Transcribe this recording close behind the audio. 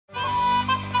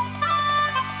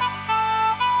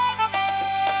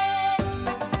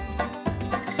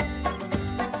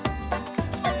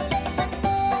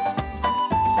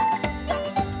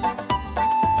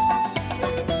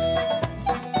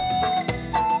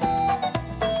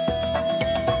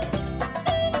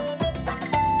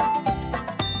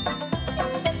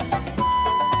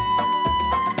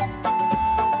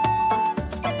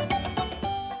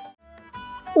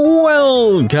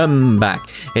Welcome back.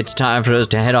 It's time for us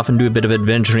to head off and do a bit of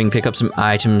adventuring, pick up some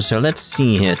items. So let's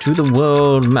see here, to the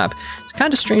world map. It's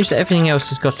kind of strange that everything else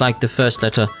has got like the first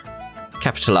letter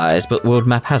capitalized, but world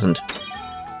map hasn't.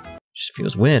 Just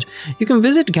feels weird. You can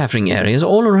visit gathering areas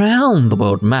all around the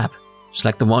world map.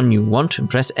 Select the one you want and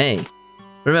press A.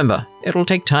 Remember, it'll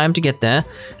take time to get there,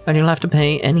 and you'll have to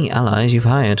pay any allies you've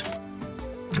hired.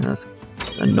 That's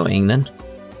annoying then.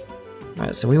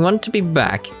 Right, so we want to be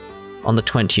back on the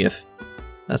 20th.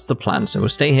 That's the plan, so we'll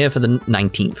stay here for the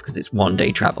 19th because it's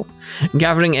one-day travel.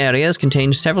 Gathering areas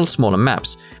contain several smaller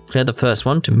maps. Clear the first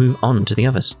one to move on to the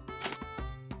others.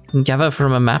 You can gather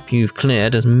from a map you've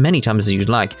cleared as many times as you'd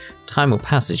like. Time will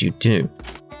pass as you do.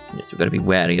 Yes, we've got to be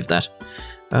wary of that.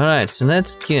 Alright, so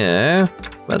let's go.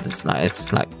 Well,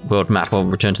 it's like world map or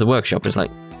return to the workshop. It's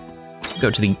like, go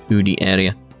to the Udi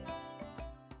area.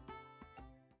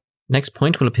 Next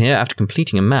point will appear after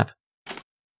completing a map.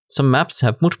 Some maps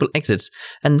have multiple exits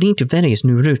and lead to various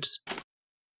new routes.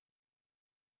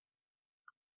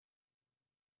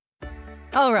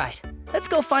 Alright, let's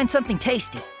go find something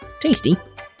tasty. Tasty?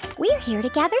 We're here to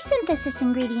gather synthesis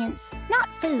ingredients,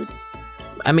 not food.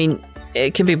 I mean,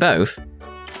 it can be both.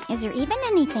 Is there even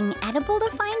anything edible to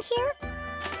find here?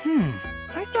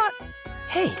 I thought...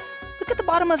 Hey, look at the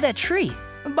bottom of that tree,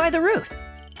 by the root.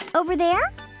 Over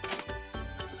there?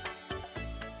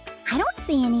 I don't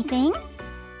see anything.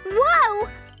 Whoa!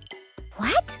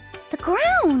 What? The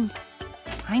ground!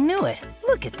 I knew it.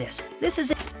 Look at this. This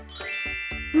is...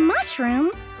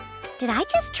 Mushroom? Did I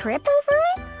just trip over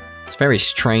it? It's a very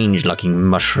strange looking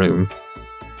mushroom.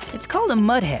 It's called a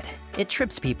mudhead. It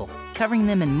trips people, covering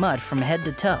them in mud from head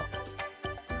to toe.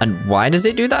 And why does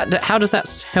it do that? How does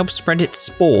that help spread its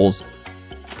spores?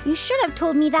 You should have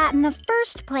told me that in the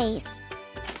first place.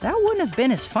 That wouldn't have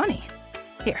been as funny.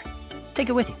 Here, take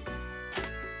it with you.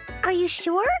 Are you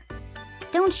sure?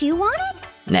 Don't you want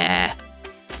it? Nah.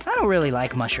 I don't really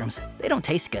like mushrooms. They don't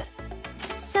taste good.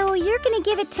 So you're gonna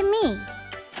give it to me?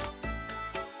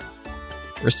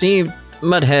 Received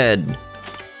Mudhead.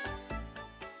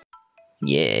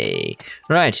 Yay.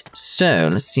 Right, so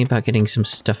let's see about getting some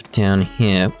stuff down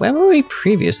here. Where were we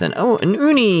previous then? Oh, an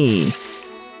uni!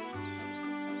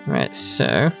 Right,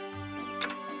 so...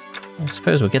 I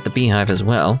suppose we'll get the beehive as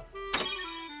well.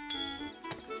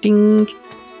 Ding!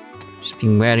 Just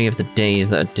being wary of the days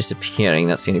that are disappearing,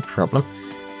 that's the only problem.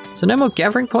 So no more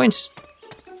gathering points?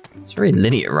 It's very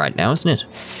linear right now, isn't it?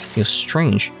 Feels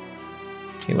strange.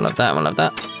 Okay, we'll have that, we'll have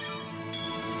that.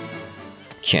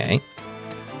 Okay.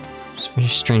 It's very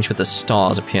strange with the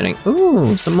stars appearing.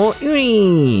 Ooh, some more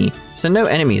uni! So no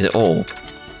enemies at all.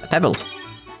 A pebble.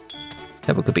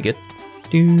 Pebble could be good.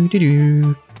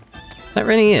 Doo-doo-doo. Is that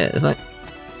really it? Is that...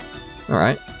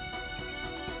 Alright.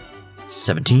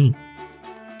 17.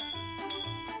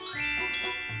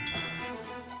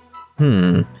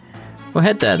 We'll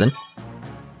head there then.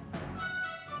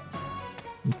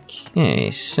 Okay,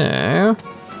 so...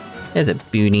 There's a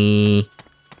booty.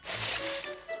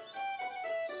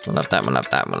 We'll have that, we'll have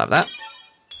that, we'll have that.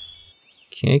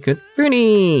 Okay, good.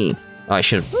 Booty! Oh, I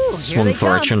should have swung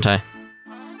for it, shouldn't I?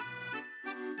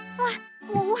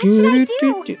 What should I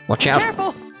do? Watch out!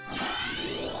 Careful!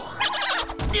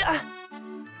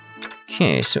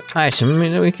 Okay, so item,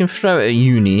 we can throw a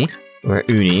uni, or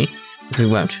a uni, if we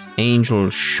won't. Angel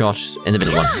shot in the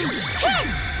middle one.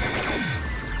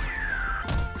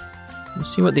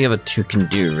 Let's see what the other two can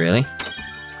do, really.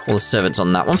 Call the servants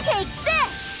on that one. Take this!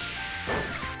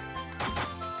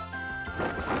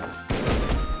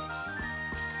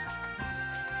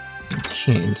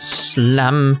 Okay, and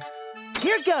slam.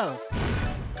 Here goes!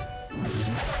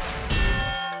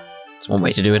 That's one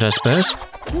way to do it, I suppose.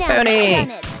 Now Pony!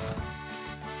 done it.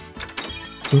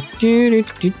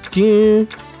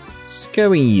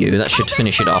 Scurry you, that should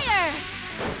finish it off.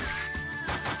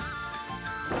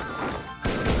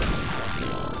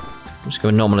 Just go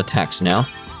with normal attacks now.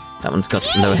 That one's got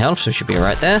low health, so should be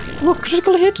right there. Oh,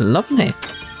 critical hit, lovely.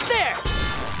 There!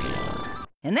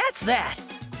 And that's that!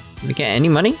 Did we get any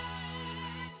money?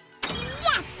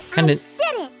 Yes! Kinda, I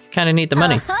did it! kinda need the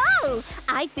money. Oh,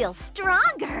 I feel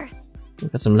stronger. We've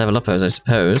got some level uppers, I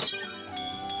suppose.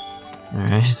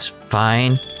 Alright, it's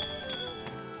fine.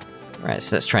 Right,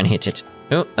 so let's try and hit it.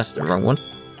 Oh, that's the wrong one.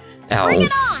 Bring Oh.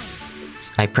 it on!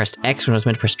 I pressed X when I was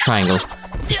meant to press triangle.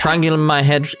 Because triangle in my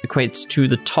head equates to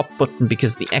the top button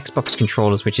because the Xbox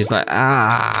controllers, which is like,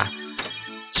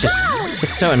 It's just,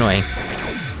 it's so annoying.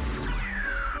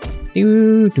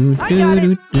 I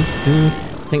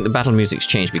think the battle music's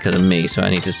changed because of me, so I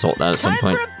need to sort that at some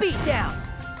point. Time for a beatdown!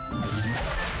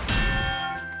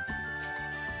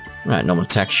 Right, normal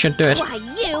attack should do it. Why,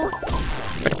 you!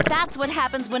 That's what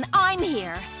happens when I'm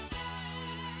here.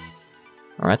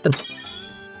 Alright then.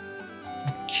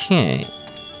 Okay.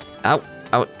 Ow.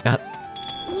 Ow.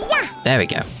 Yeah. There we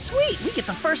go. Sweet, we get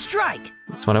the first strike.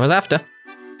 That's what I was after.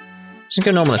 Just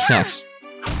go normal attacks.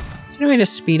 Is there a way to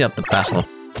speed up the battle?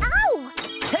 Ow!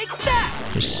 Take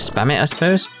that! Just spam it, I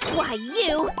suppose? Why,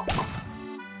 you?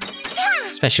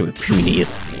 Especially with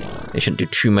punies. They shouldn't do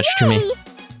too much to me.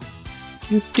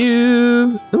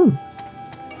 Ooh.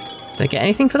 Did I get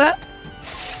anything for that?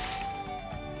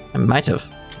 I might have.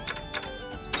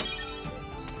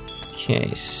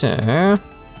 Okay, so...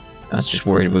 I was just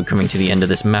worried we were coming to the end of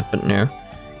this map, but no.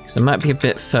 Because I might be a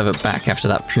bit further back after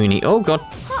that puny... Oh, God!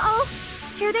 Uh-oh!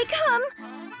 Here they come!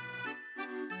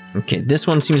 Okay, this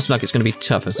one seems like it's going to be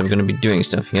tougher, so I'm going to be doing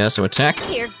stuff here. So attack.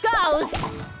 Here goes!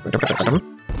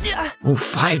 Oh,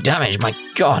 5 damage, my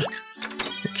God!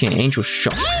 Okay, angel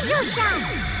shot. Angel shot!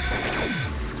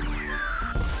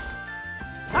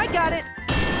 I got it!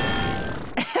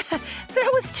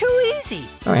 That was too easy.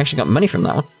 Oh, I actually got money from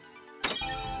that one.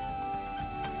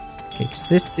 Okay, 'cause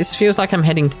this feels like I'm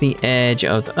heading to the edge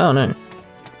of the... Oh, no.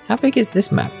 How big is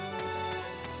this map?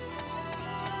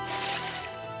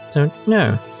 Don't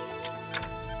know.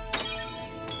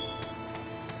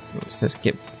 Let's just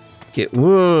get...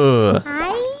 Whoa!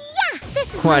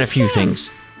 This is Quite a few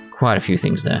things. Quite a few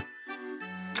things there.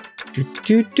 Oh,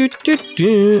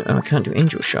 I can't do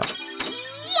angel shot.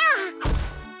 Yeah.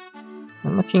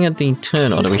 I'm looking at the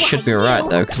turn order. We should be alright,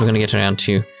 though, because we're going to get around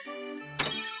to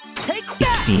Take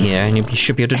that! Iksel here, and you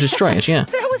should be able to destroy it, yeah.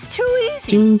 That was too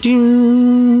easy. Doom,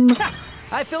 doom. Do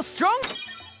I feel strong.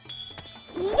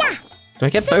 Yeah. I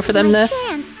get both of them there?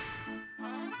 Chance.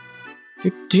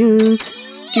 Doom,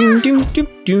 doom, doom, doom,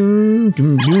 doom,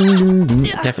 doom, doom, doom.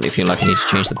 Definitely feel like I need to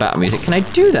change the battle music. Can I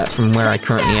do that from where I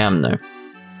currently am, though?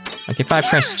 Like, if I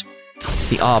pressed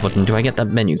the R button, do I get that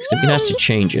menu? Because it'd be nice to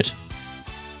change it.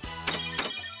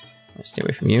 Stay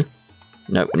away from you.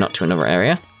 No, not to another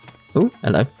area. Oh,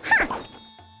 hello.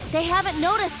 They haven't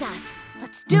noticed us.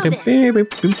 Let's do this.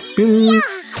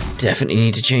 Definitely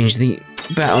need to change the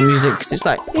battle music, because it's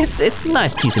like, it's a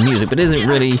nice piece of music, but it isn't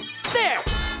really There.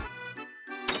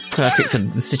 perfect for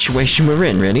the situation we're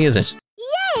in, really, is it?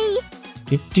 Yay!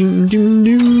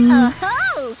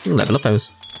 Oh, level up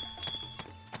those.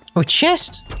 Oh, a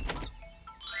chest!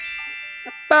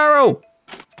 A barrel!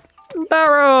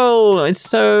 Barrel! It's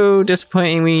so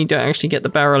disappointing we don't actually get the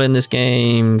barrel in this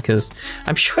game, because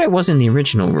I'm sure it was in the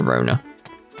original Rorona.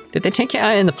 Did they take it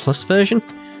out in the plus version?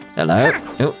 Hello?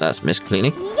 Oh, that's missed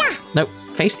completely. Yeah. Nope,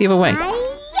 face the other way. Yeah.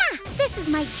 This is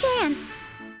my chance.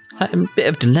 It's like a bit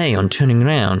of delay on turning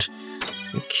around.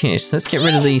 Okay, so let's get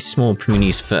rid of these small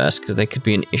ponies first, because they could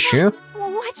be an issue.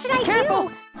 Well, what should I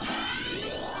Careful.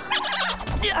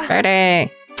 do?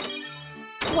 Ready!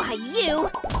 Why, you?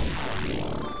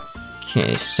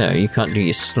 Okay, so you can't do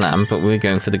your slam, but we're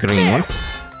going for the green one.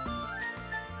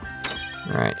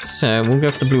 Alright, so we'll go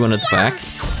for the blue one at the back.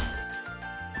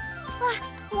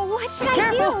 Well, what should I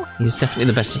Careful. do? He's definitely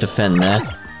the best to defend there.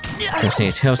 I can see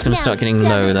his health's going to start getting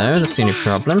low, though. That's the only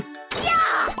problem.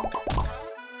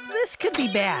 This could be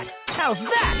bad. How's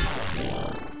that?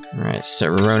 Alright,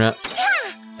 so Rorona,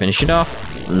 finish it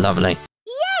off. Lovely.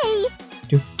 Yay!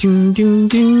 Doom, doom, doom,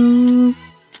 doom.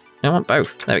 I want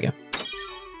both. There we go.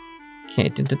 Okay,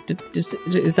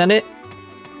 is that it?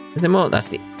 Is there more? That's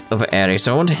the other area.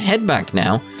 So I want to head back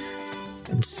now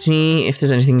and see if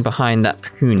there's anything behind that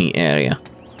puny area.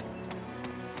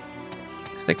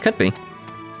 Because there could be.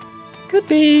 Could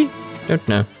be. Don't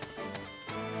know.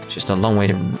 It's just a long way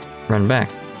to run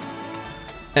back.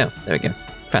 Oh, there we go.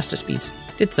 Faster speeds.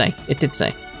 Did say. It did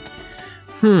say.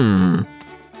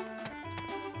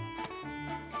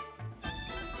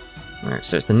 Alright,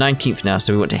 so it's the 19th now,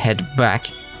 so we want to head back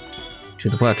to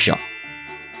the workshop.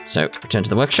 So, return to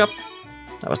the workshop.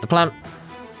 That was the plan.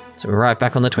 So we arrive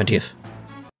back on the 20th.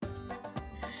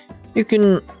 You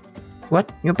can...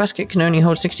 What? Your basket can only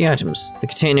hold 60 items. The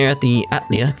container at the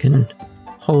Atelier can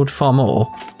hold far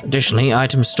more. Additionally,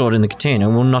 items stored in the container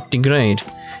will not degrade.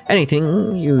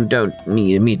 Anything you don't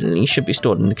need immediately should be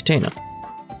stored in the container.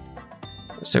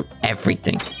 So,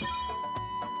 everything.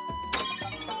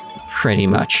 Pretty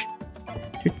much.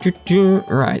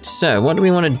 Right, so what do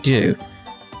we want to do?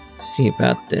 Let's see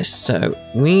about this. So,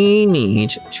 we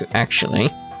need to actually...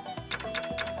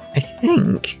 I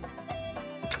think...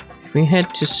 If we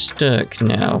head to Sterk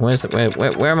now, where's the,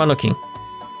 where am I looking?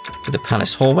 To the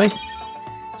palace hallway?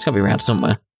 It's gotta be around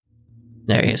somewhere.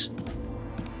 There he is.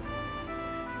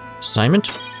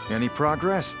 Assignment? Any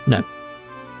progress? No.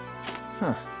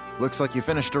 Huh. Looks like you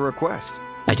finished a request.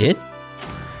 I did?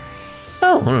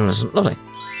 Oh, that's lovely.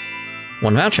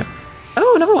 One voucher.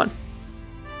 Oh, another one.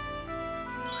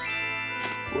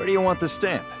 Where do you want the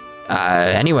stamp?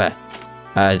 Anywhere.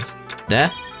 There.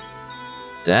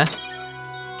 There.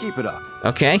 Keep it up.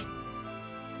 Okay.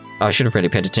 Oh, I should have really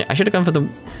paid attention. I should have gone for the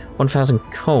 1000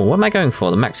 coal. What am I going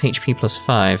for? The max HP plus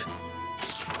 5.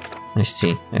 I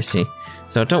see. I see.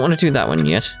 So I don't want to do that one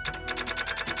yet.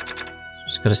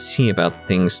 Just gotta see about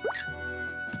things.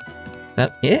 Is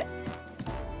that it?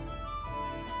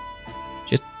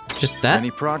 Just that? Any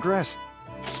progress?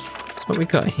 That's what we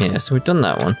got here. So we've done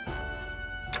that one.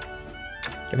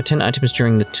 Give 10 items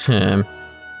during the term.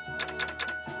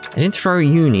 I didn't throw a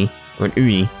uni. Or an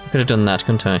uni. I could have done that,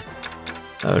 couldn't I?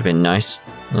 That would have been nice.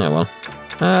 Oh well.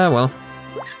 Well.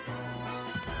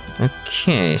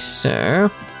 Okay, so...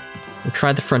 we'll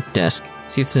try the front desk.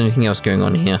 See if there's anything else going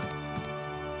on here.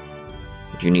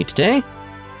 What do you need today?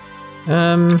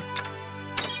 So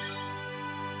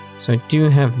I do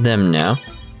have them now.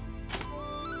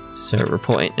 So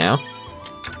report it now.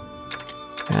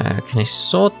 Can I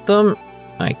sort them?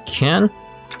 I can.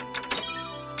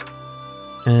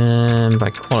 By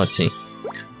quality.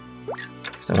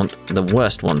 Because I want the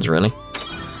worst ones, really.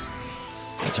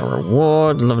 That's our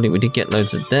reward. Lovely, we did get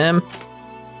loads of them.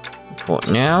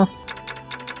 Report now.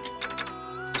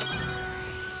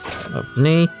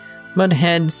 Lovely.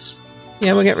 Mudheads.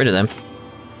 Yeah, we'll get rid of them.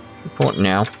 Report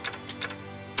now.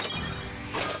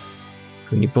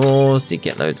 Goody balls, did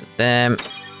get loads of them.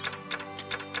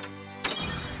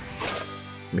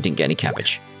 We didn't get any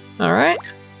cabbage. Alright.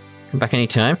 Come back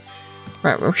anytime.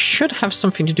 Right, well, we should have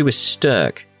something to do with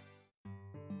Sterk.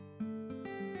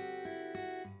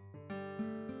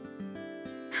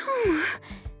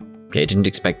 Okay, didn't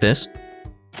expect this.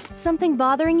 Something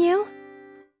bothering you?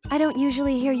 I don't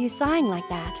usually hear you sighing like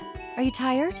that. Are you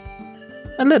tired?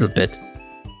 A little bit.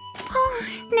 Oh,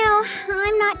 no,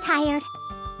 I'm not tired.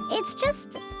 It's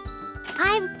just...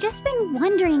 I've just been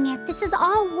wondering if this is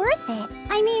all worth it.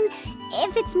 I mean,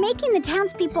 if it's making the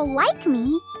townspeople like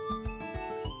me.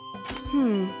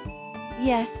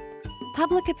 Yes,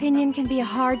 public opinion can be a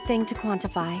hard thing to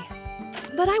quantify.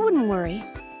 But I wouldn't worry.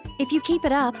 If you keep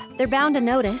it up, they're bound to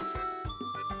notice.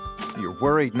 You're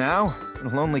worried now?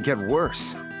 It'll only get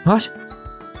worse. What?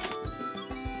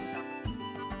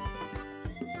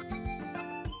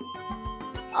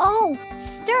 Oh,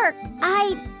 Sterk,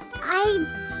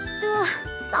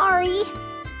 sorry.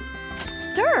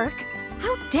 Sterk?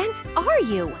 How dense are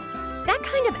you? That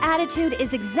kind of attitude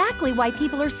is exactly why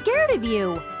people are scared of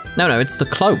you. No, it's the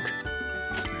cloak.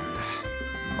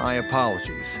 My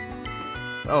apologies.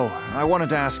 Oh, I wanted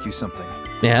to ask you something.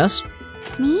 Yes?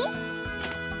 Me?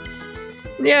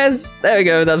 Yes, there we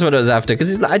go. That's what I was after.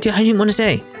 Because it's like, I didn't want to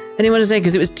say. I didn't want to say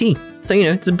because it was tea. So, you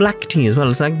know, it's a black tea as well.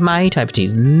 It's like my type of tea.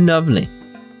 It's lovely.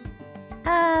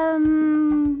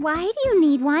 Why do you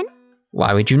need one?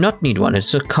 Why would you not need one?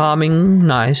 It's a calming,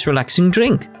 nice, relaxing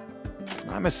drink.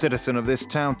 I'm a citizen of this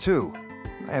town, too.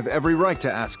 I have every right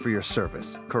to ask for your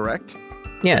service, correct?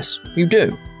 Yes, you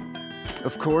do.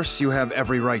 Of course, you have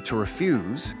every right to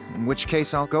refuse, in which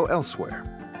case I'll go elsewhere.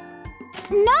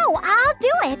 No, I'll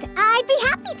do it. I'd be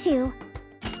happy to.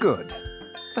 Good.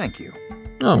 Thank you.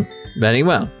 Oh, very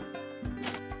well.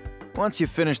 Once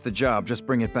you've finished the job, just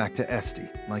bring it back to Esti,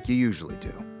 like you usually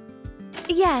do.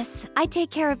 Yes, I take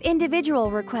care of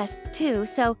individual requests too,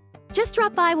 so just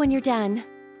drop by when you're done.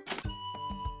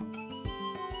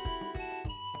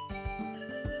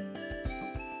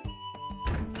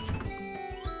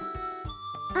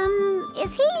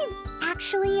 Is he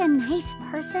actually a nice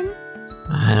person?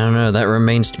 I don't know. That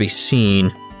remains to be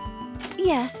seen.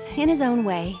 Yes, in his own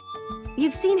way.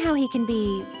 You've seen how he can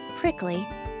be prickly,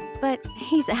 but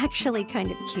he's actually kind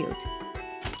of cute.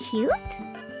 Cute?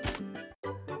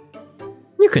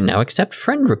 You can now accept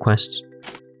friend requests.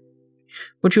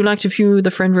 Would you like to view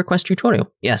the friend request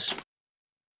tutorial? Yes.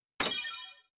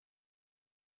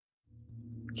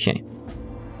 Okay.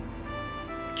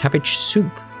 Cabbage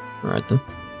soup. Alright then.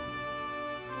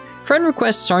 Friend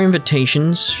requests are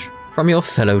invitations from your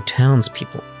fellow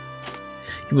townspeople.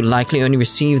 You will likely only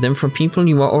receive them from people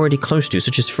you are already close to,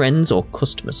 such as friends or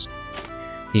customers.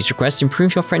 These requests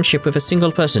improve your friendship with a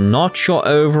single person, not your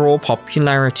overall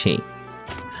popularity.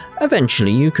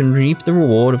 Eventually, you can reap the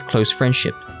reward of close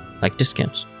friendship, like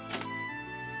discounts.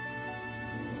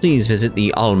 Please visit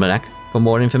the Almanac for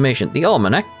more information. The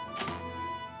Almanac?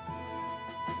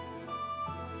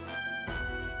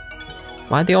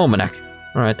 Why the Almanac?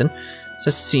 Alright then. So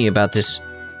let's see about this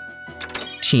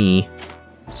tea.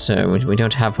 So we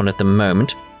don't have one at the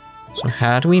moment. So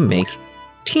how do we make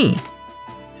tea?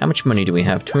 How much money do we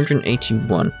have?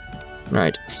 281.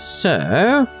 Right,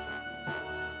 so...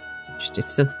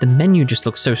 the menu just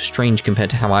looks so strange compared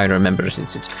to how I remember it.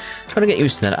 It's gotta get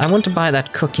used to that. I want to buy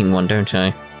that cooking one, don't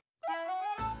I?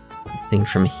 something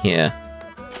from here.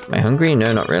 Am I hungry?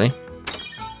 No, not really.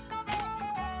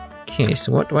 Okay,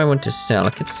 so what do I want to sell? I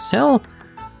could sell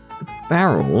the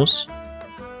barrels.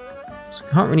 So I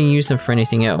can't really use them for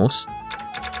anything else.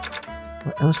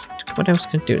 What else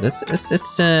can I do? Let's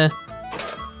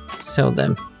sell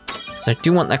them. So I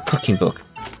do want that cooking book.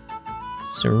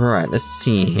 So right, let's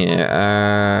see here.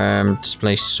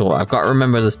 Display sort. I've got to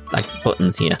remember the like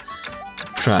buttons here. It's a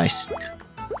price.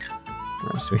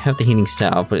 Right, so we have the heating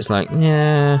set up, but it's like,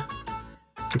 yeah,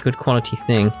 it's a good quality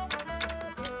thing.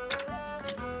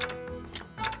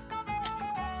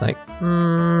 It's like,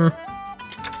 I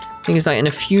think it's like in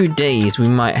a few days we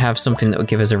might have something that will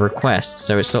give us a request.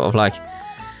 So it's sort of like,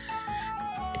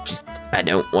 I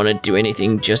don't want to do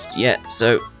anything just yet.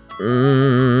 So,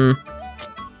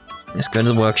 let's go to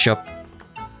the workshop.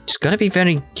 Just gotta be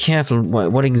very careful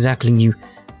what exactly you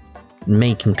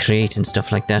make and create and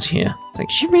stuff like that here. It's like,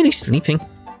 is she really sleeping?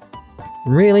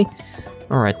 Really?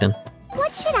 Alright then.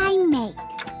 What should I make?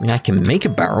 I mean, I can make a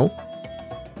barrel.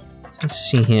 Let's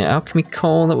see here. Alchemy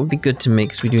coal, that would be good to make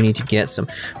because we do need to get some.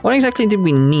 What exactly did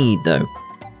we need though?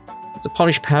 It's a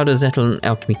polished powder, zettel, and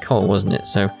alchemy coal, wasn't it?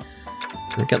 So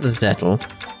we got the zettel.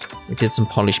 We did some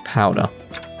polished powder.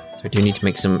 So we do need to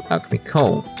make some alchemy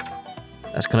coal.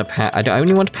 That's gonna pass. I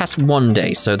only want to pass one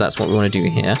day, so that's what we want to do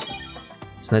here.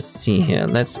 So let's see here.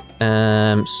 Let's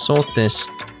sort this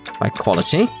by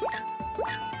quality. So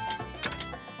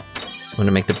we want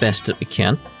to make the best that we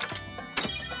can.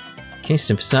 Okay,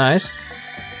 synthesize.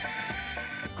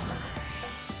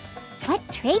 What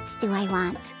traits do I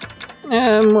want?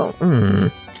 Well,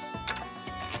 Gonna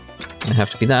have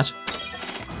to be that.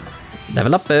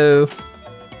 Level up, bow.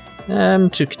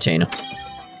 To container.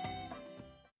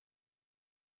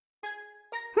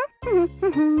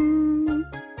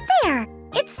 There!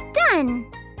 It's done!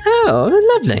 Oh,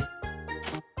 lovely.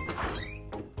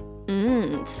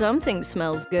 Something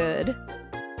smells good.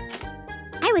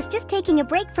 I was just taking a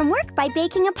break from work by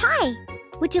baking a pie.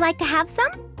 Would you like to have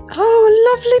some? Oh, a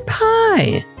lovely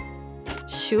pie.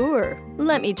 Sure,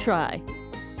 let me try.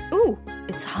 Ooh,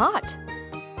 it's hot.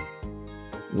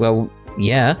 Well,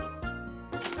 yeah.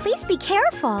 Please be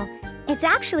careful. It's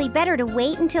actually better to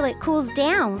wait until it cools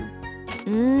down.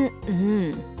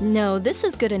 No, this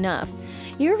is good enough.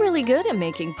 You're really good at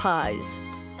making pies.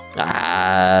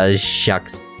 Ah,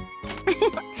 shucks.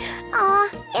 Aw,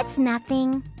 it's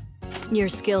nothing. Your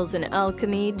skills in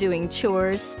alchemy, doing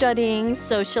chores, studying,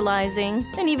 socializing,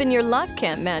 and even your luck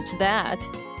can't match that.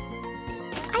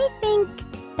 I think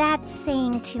that's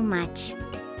saying too much.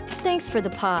 Thanks for the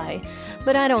pie,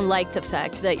 but I don't like the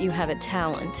fact that you have a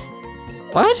talent.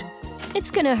 What?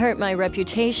 It's gonna hurt my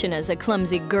reputation as a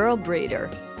clumsy girl breeder.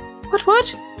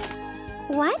 What?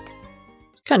 What?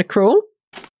 It's kind of cruel.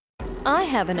 I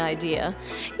have an idea.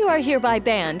 You are hereby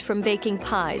banned from baking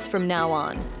pies from now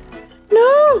on.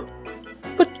 No!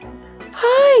 But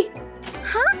pie!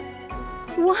 Huh?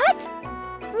 What?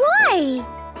 Why?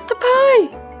 The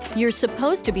pie! You're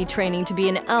supposed to be training to be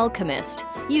an alchemist.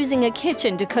 Using a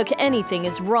kitchen to cook anything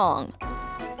is wrong.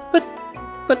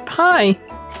 But pie!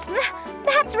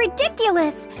 That's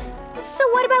ridiculous! So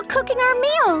what about cooking our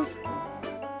meals?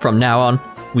 From now on,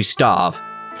 we starve.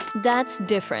 That's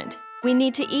different. We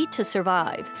need to eat to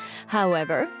survive.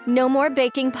 However, no more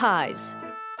baking pies.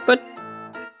 But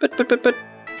But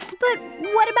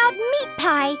what about meat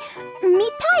pie?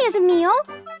 Meat pie is a meal.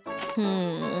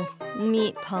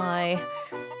 Meat pie.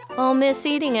 I'll miss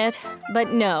eating it,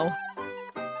 but no.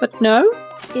 But no?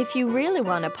 If you really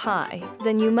want a pie,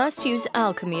 then you must use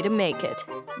alchemy to make it.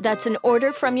 That's an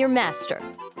order from your master.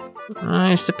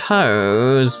 I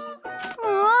suppose.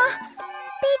 Aw,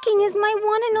 baking is my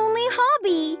one and only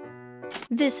hobby.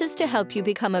 This is to help you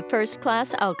become a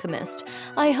first-class alchemist.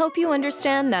 I hope you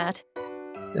understand that.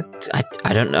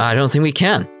 I don't know. I don't think we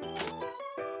can.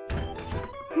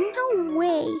 No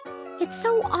way. It's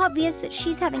so obvious that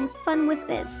she's having fun with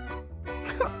this.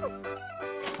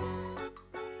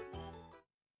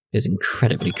 It is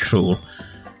incredibly cruel.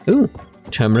 Ooh,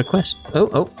 term request.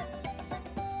 Oh.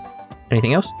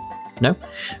 Anything else? No?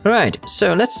 Right,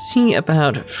 so let's see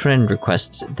about friend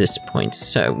requests at this point.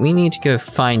 So, we need to go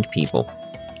find people.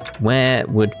 Where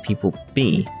would people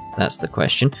be? That's the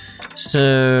question.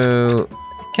 So,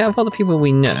 count of all the people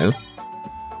we know.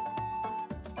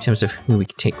 In terms of who we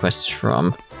can take quests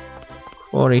from.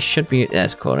 Cory should be...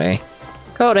 There's Cory.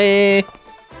 Cory!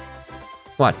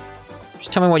 What?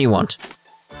 Just tell me what you want.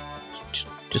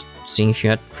 Just seeing if you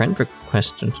had friend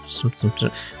requests or something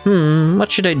to...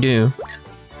 what should I do?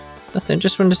 Nothing,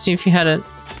 just wanted to see if you had it.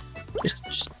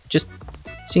 Just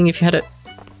seeing if you had it.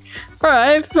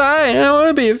 Alright, fine, I don't want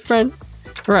to be a friend.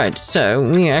 Right, so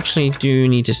we actually do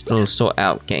need to still sort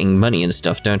out getting money and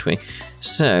stuff, don't we?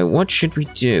 So, what should we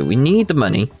do? We need the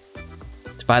money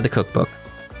to buy the cookbook.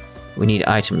 We need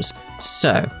items.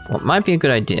 So, what might be a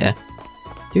good idea...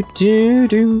 Go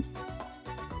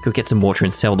get some water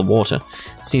and sell the water.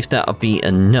 See if that'll be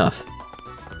enough.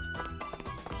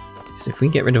 Because if we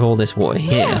get rid of all this water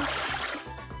here...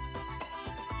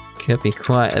 Could be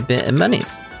quite a bit of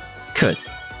monies. Could.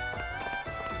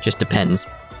 Just depends.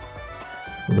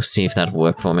 We'll see if that'll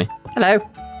work for me. Hello!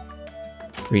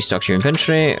 Restock your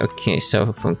inventory. Okay,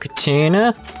 so from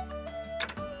container.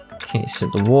 Okay, so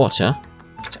the water.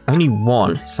 It's only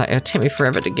one. It's like, it'll take me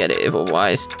forever to get it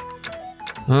otherwise.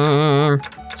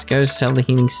 Let's go sell the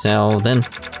healing cell. Then,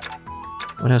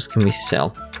 what else can we sell?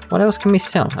 What else can we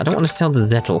sell? I don't want to sell the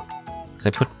Zettel. Because I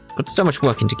put so much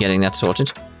work into getting that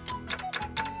sorted.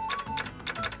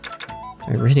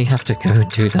 I really have to go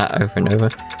do that over and over.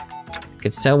 I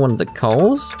could sell one of the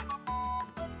coals,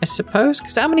 I suppose.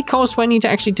 Because how many coals do I need to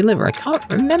actually deliver? I can't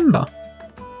remember.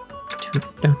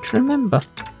 Don't remember.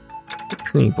 The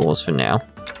puny balls for now.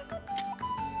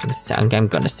 I'm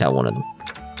gonna sell one of them.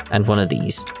 And one of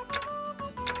these.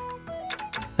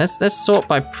 Let's sort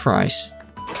by price.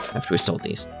 After we sold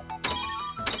these.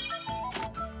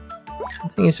 The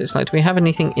thing is, it's like, do we have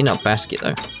anything in our basket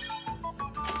though?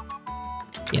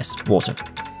 Yes, water.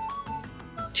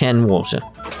 10 water.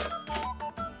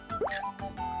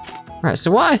 Right, so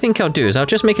what I think I'll do is I'll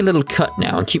just make a little cut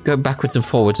now and keep going backwards and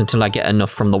forwards until I get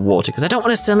enough from the water, because I don't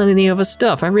want to sell any of the other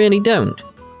stuff, I really don't.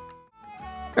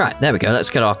 Right, there we go, let's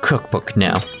get our cookbook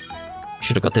now.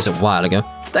 Should have got this a while ago.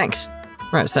 Thanks!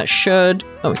 Right, so that should...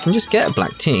 Oh, we can just get a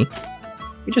black tea.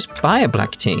 We just buy a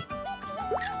black tea.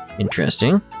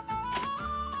 Interesting.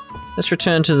 Let's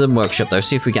return to the workshop though,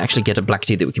 see if we can actually get a black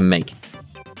tea that we can make.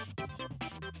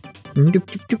 There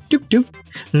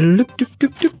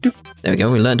we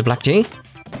go, we learned a black tea.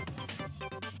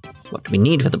 What do we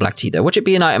need for the black tea though? What should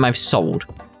be an item I've sold?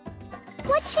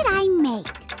 What should I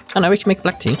make? Oh no, we can make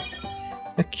black tea.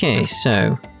 Okay,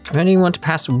 so I only want to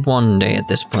pass one day at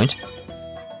this point.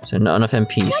 So not enough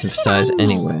MP synthesize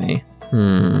anyway.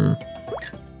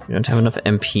 We don't have enough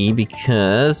MP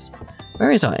because...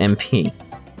 Where is our MP?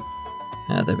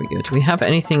 Ah, there we go. Do we have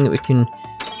anything that we can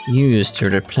use to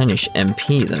replenish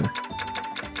MP though?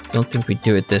 Don't think we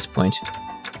do at this point.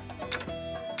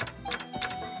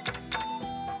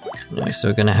 No, so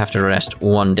we're gonna have to rest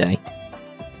one day.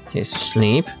 Okay, so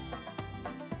sleep.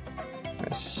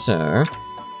 Right, so...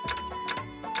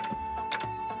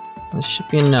 This should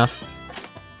be enough.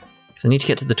 Because I need to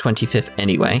get to the 25th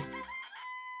anyway.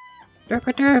 What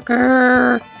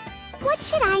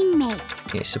should I make?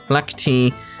 Okay, so black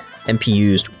tea, MP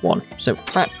used 1. So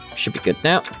that should be good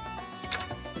now.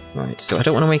 Right, so I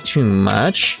don't want to make too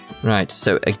much. Right,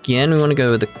 so again, we want to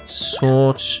go with the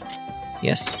sort...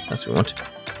 Yes, that's what we want.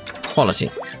 Quality.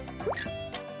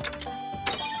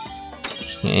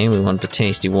 Okay, we want the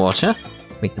tasty water.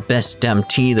 Make the best damn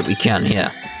tea that we can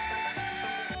here.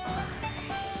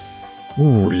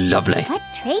 Ooh, lovely. What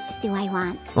traits do I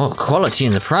want? Oh, quality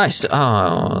and the price.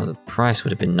 Oh, the price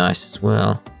would have been nice as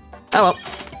well. Oh well.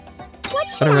 What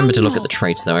should Gotta remember I to look at make? the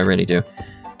traits though, I really do.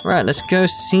 Right, let's go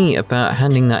see about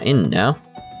handing that in now.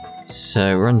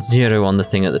 So we're on 0 on the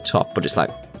thing at the top, but it's like,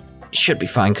 it should be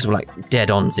fine because we're like dead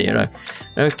on 0.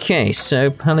 Okay, so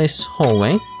Palace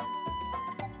Hallway.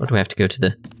 Or do we have to go to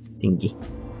the thingy?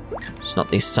 It's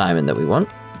not the assignment that we want.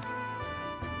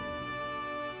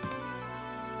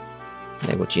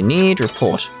 Okay, what do you need?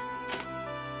 Report.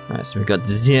 Right, so we've got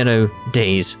 0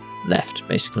 days left,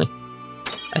 basically.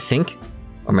 I think.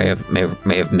 Or may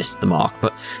have missed the mark,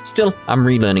 but still, I'm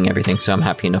relearning everything, so I'm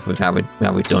happy enough with how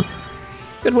we've done.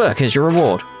 Good work, here's your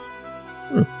reward.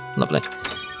 Lovely.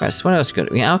 Right, so what else we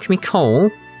got? We got alchemy coal.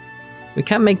 We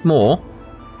can make more.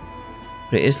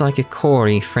 But it is like a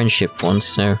Cory friendship one,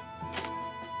 so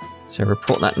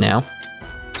report that now.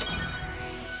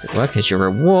 Good work, here's your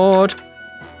reward.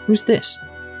 Who's this?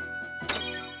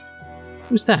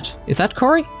 Who's that? Is that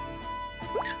Cory?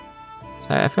 So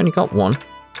I've only got one.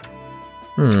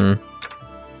 Oh,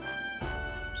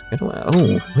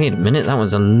 wait a minute, that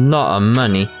was a lot of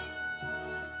money.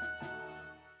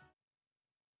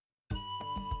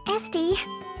 Esty,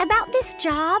 about this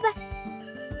job?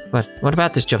 What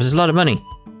about this job? There's a lot of money.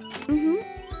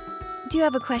 Do you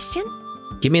have a question?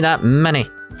 Give me that money.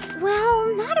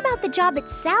 Well, not about the job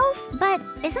itself, but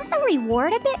isn't the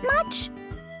reward a bit much?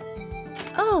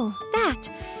 Oh, that.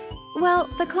 Well,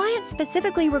 the client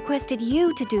specifically requested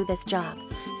you to do this job,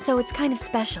 so it's kind of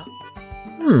special.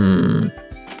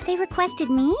 They requested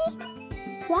me?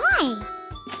 Why?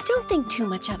 Don't think too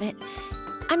much of it.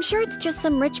 I'm sure it's just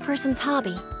some rich person's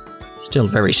hobby. Still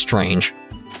very strange.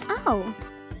 Oh,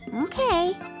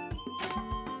 okay.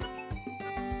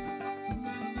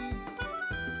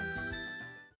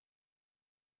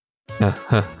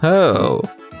 Ho.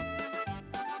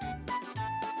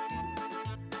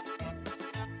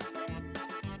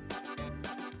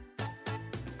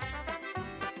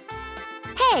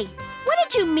 Hey, what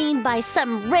did you mean by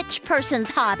some rich person's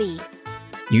hobby?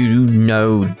 You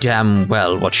know damn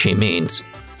well what she means.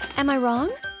 Am I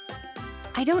wrong?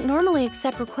 I don't normally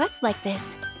accept requests like this.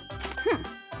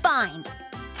 Fine.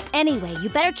 Anyway, you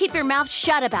better keep your mouth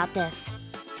shut about this.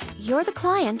 You're the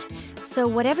client, so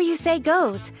whatever you say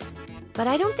goes. But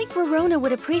I don't think Rorona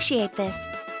would appreciate this.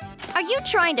 Are you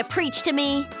trying to preach to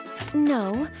me?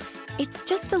 No, it's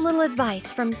just a little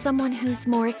advice from someone who's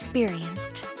more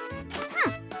experienced.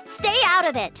 Stay out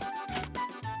of it.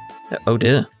 Oh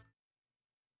dear.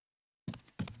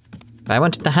 I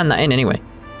wanted to hand that in anyway.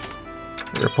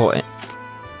 Report it.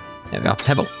 There we go,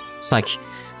 Pebble. It's like,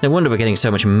 no wonder we're getting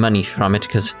so much money from it,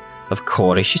 because of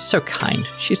Cory. She's so kind.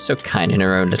 She's so kind in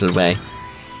her own little way.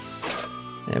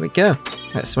 There we go.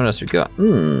 Right, so what else we got?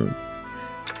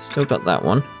 Still got that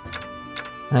one.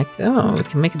 Like, oh, we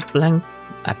can make a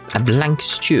blank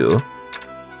stew.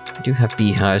 I do have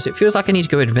beehives. It feels like I need to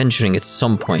go adventuring at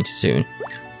some point soon.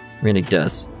 It really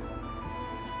does.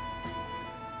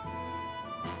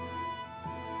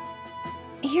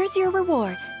 Here's your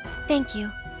reward. Thank you.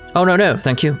 Oh, no,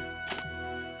 thank you.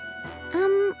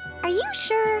 Are you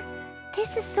sure?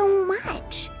 This is so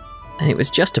much. And it was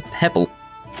just a pebble.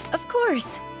 Of course.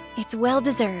 It's well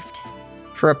deserved.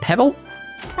 For a pebble?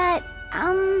 But,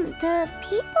 the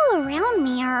people around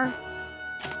me are...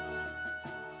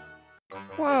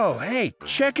 Whoa, hey,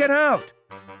 check it out.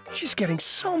 She's getting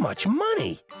so much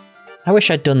money. I wish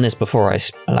I'd done this before I,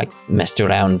 like, messed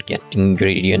around getting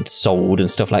ingredients sold and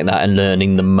stuff like that and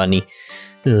learning the money.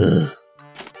 Ugh.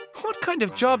 What kind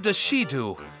of job does she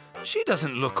do? She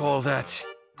doesn't look all that...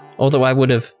 Although I would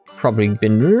have probably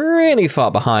been really far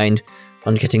behind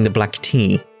on getting the black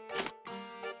tea.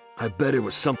 I bet it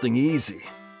was something easy.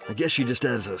 I guess she just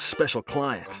has a special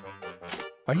client.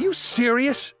 Are you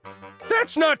serious?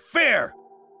 That's not fair!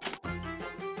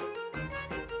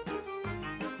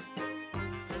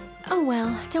 Oh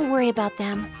well, don't worry about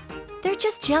them. They're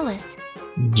just jealous.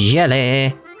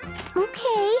 Jelly!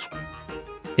 Okay.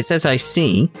 It says I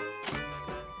see.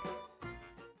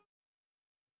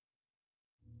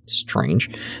 Strange.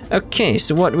 Okay,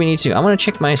 so what do we need to do? I want to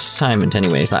check my assignment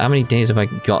anyways. Like, how many days have I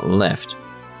got left?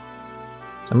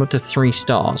 I'm up to 3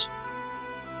 stars.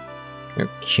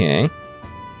 Okay.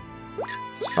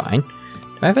 It's fine.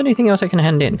 Do I have anything else I can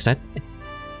hand in? Because I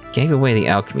gave away the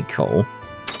alchemy coal.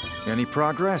 Any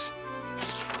progress?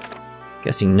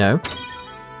 Guessing no.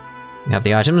 You have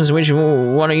the items. Which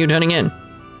one are you turning in?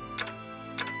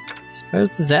 Suppose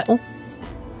the Zettel?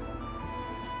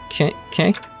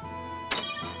 Okay.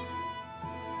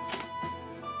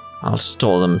 I'll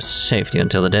store them safely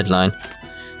until the deadline.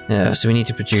 So we need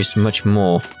to produce much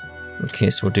more. Okay,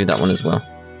 so we'll do that one as well.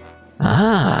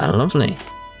 Ah, lovely.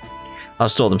 I'll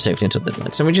store them safely until the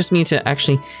deadline. So we just need to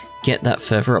actually get that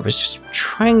further up. It's just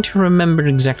trying to remember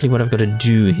exactly what I've got to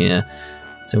do here.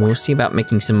 So we'll see about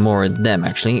making some more of them,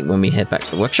 actually, when we head back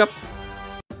to the workshop.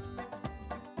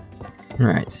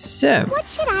 Alright, so... What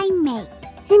should I make?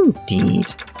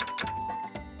 Indeed.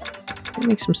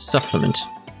 Make some supplement.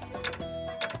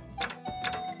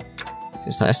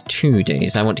 Because that's 2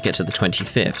 days. I want to get to the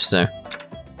 25th, so...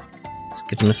 It's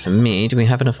good enough for me. Do we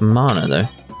have enough mana, though?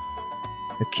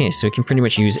 Okay, so we can pretty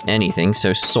much use anything.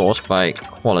 So sort by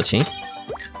quality.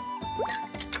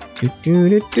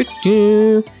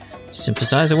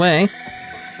 Synthesize away.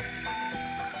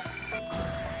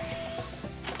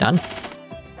 Done.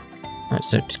 Right,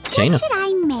 so container. What should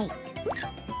I make?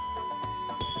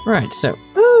 Right, so...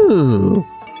 Ooh!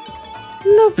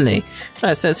 Lovely.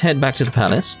 Right, so let's head back to the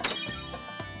palace.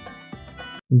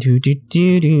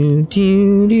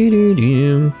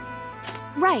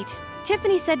 Right.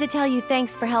 Tiffany said to tell you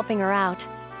thanks for helping her out.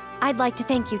 I'd like to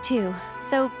thank you too.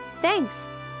 So, thanks.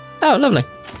 Oh, lovely.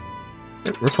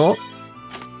 Report?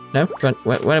 No?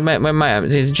 Where am I?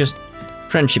 Is it just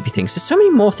friendshipy things? There's so many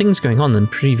more things going on than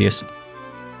previous.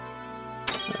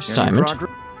 Assignment.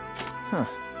 Huh.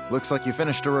 Looks like you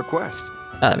finished a request.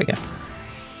 Ah, there we go.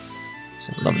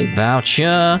 Some lovely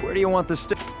voucher. Where do you want this?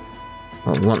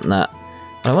 I want that.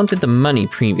 I wanted the money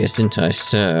previous, didn't I,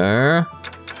 sir?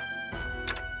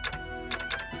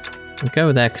 We'll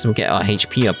go there because we'll get our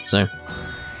HP up, so...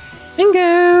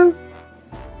 Bingo!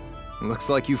 Looks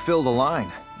like you filled a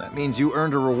line. That means you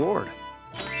earned a reward.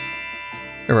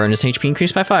 Rorona's HP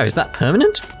increased by 5. Is that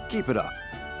permanent? Keep it up.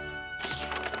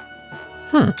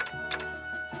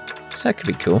 because that could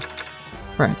be cool.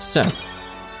 Right, so,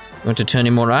 you want to turn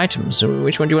in more items. So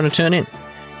which one do you want to turn in?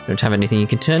 You don't have anything you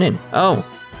can turn in. Oh!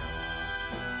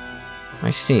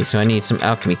 I see, so I need some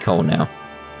alchemy coal now.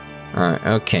 Alright,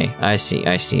 okay, I see.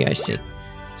 So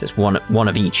it's one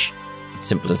of each.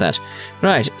 Simple as that.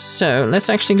 Right, so let's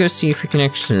actually go see if we can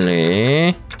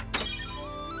actually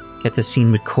get the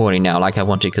scene with Cory now, like I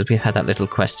wanted, because we've had that little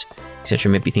quest,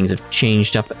 etc. Maybe things have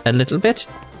changed up a little bit.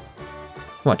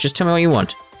 What? Just tell me what you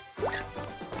want.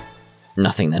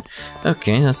 Nothing then.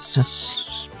 Okay, that's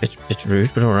a bit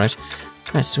rude, but alright.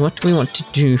 Right, so what do we want to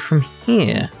do from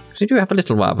here? Because we do have a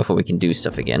little while before we can do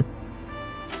stuff again.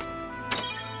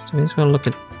 So we may as well look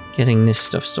at getting this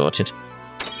stuff sorted.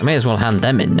 I may as well hand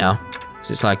them in now.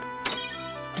 So it's like,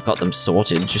 I got them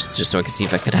sorted just so I could see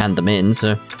if I could hand them in,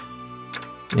 so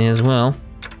may as well.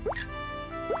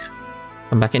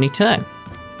 Come back anytime.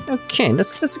 Okay,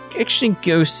 let's actually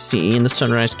go see in the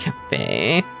Sunrise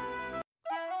Cafe.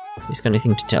 He's got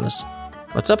anything to tell us.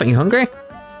 What's up, are you hungry?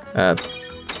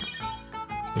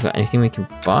 We got anything we can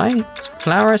buy? Some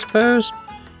flour, I suppose?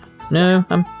 No,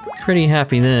 I'm pretty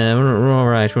happy there. We're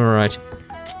alright.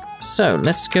 So,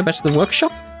 let's go back to the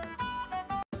workshop.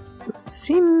 Let's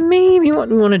see maybe what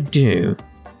we want to do.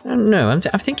 I don't know, I'm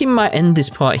thinking we might end this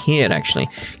part here, actually.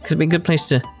 Because it'd be a good place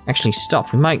to actually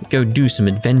stop. We might go do some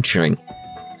adventuring.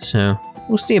 So,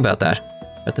 we'll see about that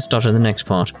at the start of the next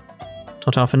part.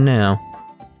 Ta-ta for now.